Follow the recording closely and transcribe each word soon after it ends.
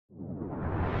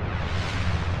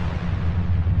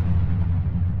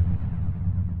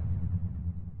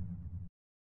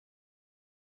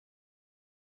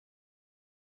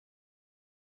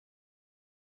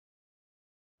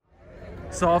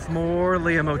Sophomore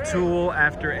Liam O'Toole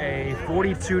after a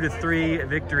 42-3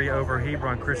 victory over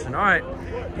Hebron Christian. All right,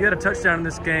 you had a touchdown in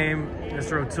this game,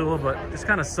 Mr. O'Toole, but just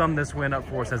kind of sum this win up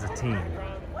for us as a team.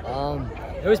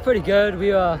 It was pretty good.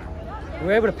 We were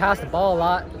able to pass the ball a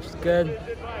lot, which is good.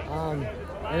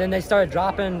 And then they started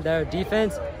dropping their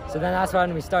defense, so then that's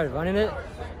when we started running it,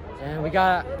 and we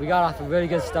got off a really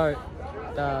good start.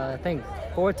 I think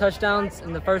 4 touchdowns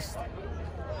in the first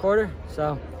quarter,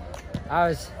 so that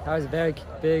was a very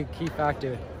big key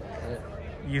factor.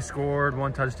 You scored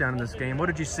 1 touchdown in this game. What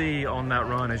did you see on that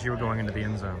run as you were going into the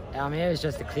end zone? I mean, it was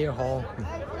just a clear hole.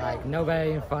 Like,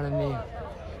 nobody in front of me.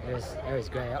 It was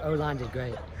great. O-line did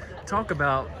great. Talk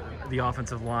about the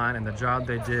offensive line and the job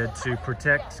they did to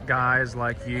protect guys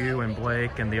like you and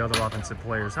Blake and the other offensive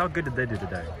players. How good did they do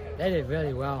today? They did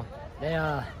really well. They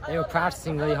were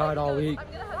practicing really hard all week,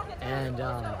 and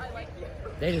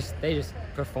they just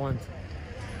performed.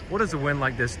 What does a win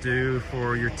like this do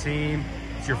for your team?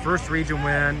 It's your first region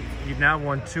win. You've now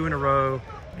won 2 in a row,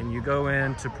 and you go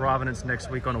into Providence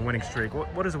next week on a winning streak.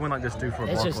 What does a win like this do for a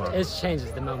ball club? It changes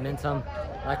the momentum.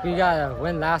 Like, we got a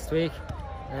win last week,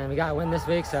 and we got a win this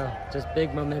week, so just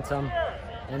big momentum.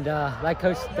 And like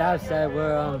Coach Dav said,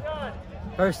 we're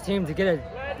first team to get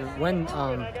win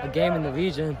a game in the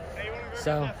region.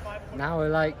 So now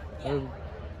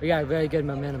we got a very good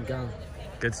momentum going.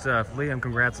 Good stuff. Liam,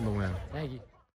 congrats on the win. Thank you.